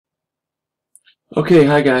Okay,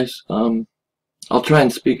 hi guys. I'll try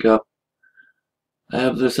and speak up. I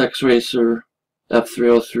have this X-Racer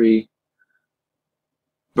F303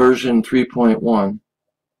 version 3.1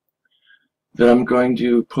 that I'm going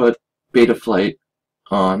to put Betaflight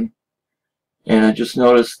on, and I just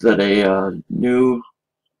noticed that a new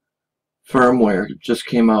firmware just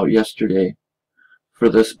came out yesterday for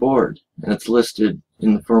this board, and it's listed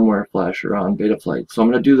in the firmware flasher on Betaflight. So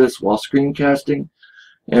I'm going to do this while screencasting,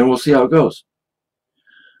 and we'll see how it goes.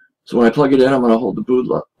 So when I plug it in, I'm going to hold the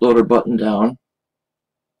bootloader button down.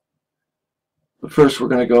 But first we're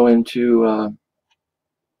going to go into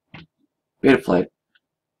Betaflight.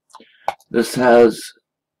 This has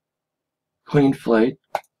CleanFlight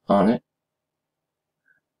on it.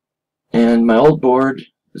 And my old board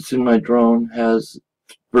that's in my drone has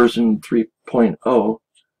version 3.0.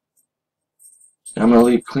 And I'm going to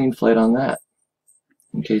leave CleanFlight on that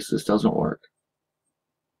in case this doesn't work.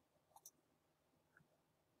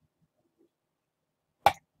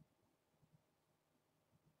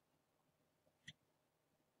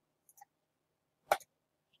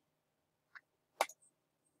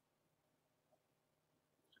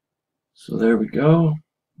 So there we go.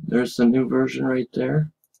 There's the new version right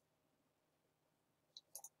there.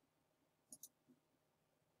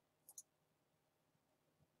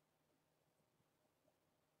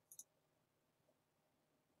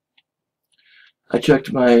 I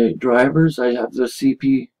checked my drivers. I have the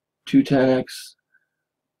CP210X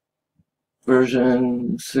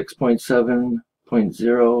version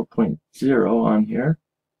 6.7.0.0 on here.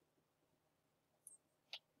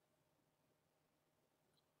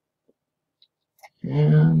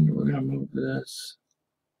 And we're going to move this.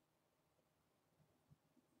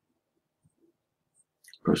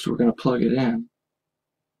 First, we're going to plug it in.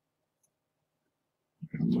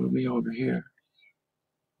 Move me over here.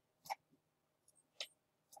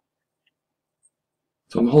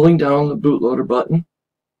 So I'm holding down the bootloader button,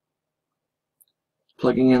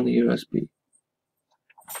 plugging in the USB.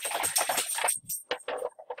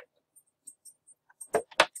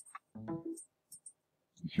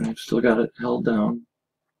 And I've still got it held down.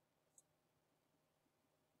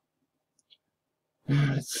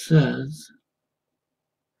 And it says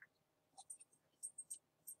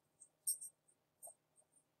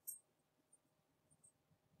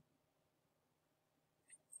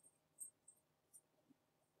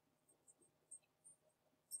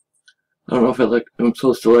I don't know if I'm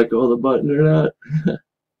supposed to let go of the button or not.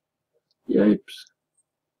 Yipes.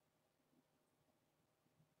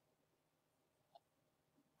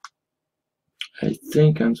 I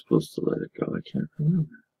think I'm supposed to let it go. I can't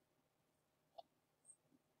remember.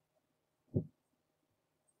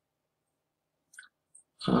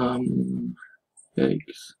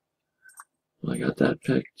 Yikes. Well, I got that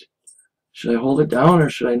picked. Should I hold it down or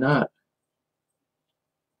should I not?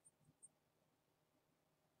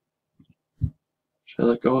 Should I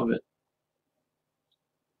let go of it?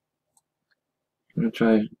 I'm going to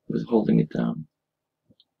try with holding it down.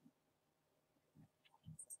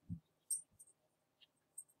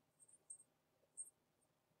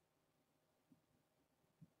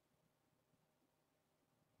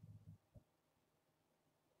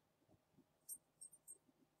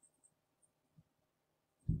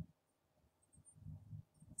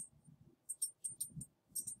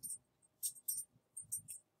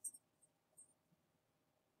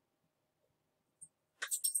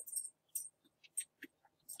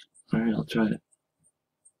 Alright, I'll try it.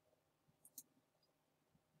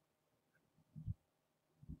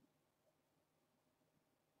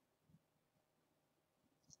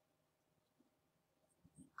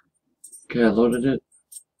 Okay, I loaded it.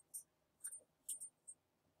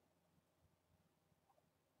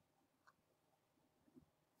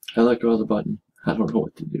 I let go of the button. I don't know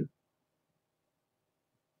what to do.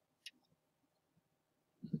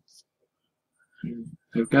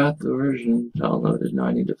 I've got the version downloaded. Now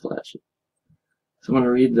I need to flash it. So I'm going to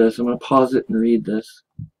read this. I'm going to pause it and read this.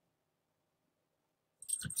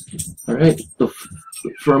 Alright, the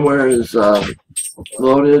firmware is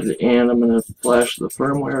loaded, and I'm going to flash the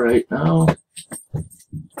firmware right now.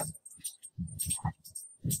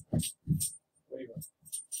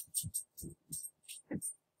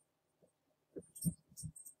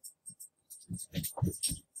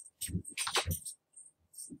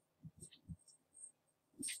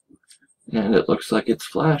 And it looks like it's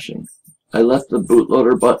flashing. I let the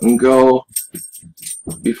bootloader button go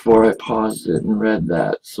before I paused it and read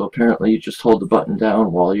that. So apparently you just hold the button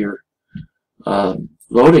down while you're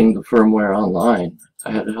loading the firmware online.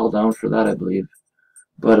 I had it held down for that, I believe.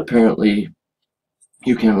 But apparently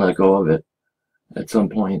you can let go of it at some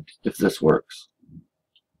point if this works.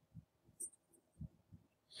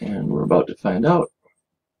 And we're about to find out.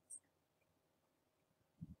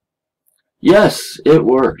 Yes, it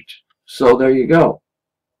worked. So there you go.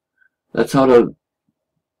 That's how to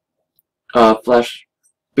flash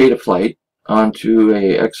Betaflight onto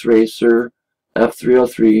a X-Racer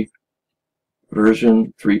F303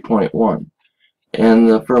 version 3.1. And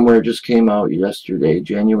the firmware just came out yesterday,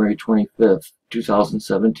 January 25th,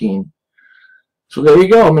 2017. So there you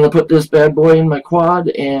go. I'm going to put this bad boy in my quad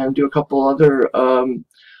and do a couple other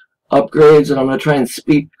upgrades, and I'm going to try and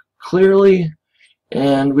speak clearly,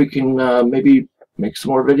 and we can maybe make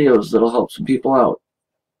some more videos that'll help some people out.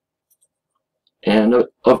 And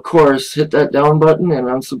of course, hit that down button and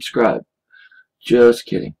unsubscribe. Just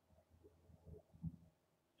kidding.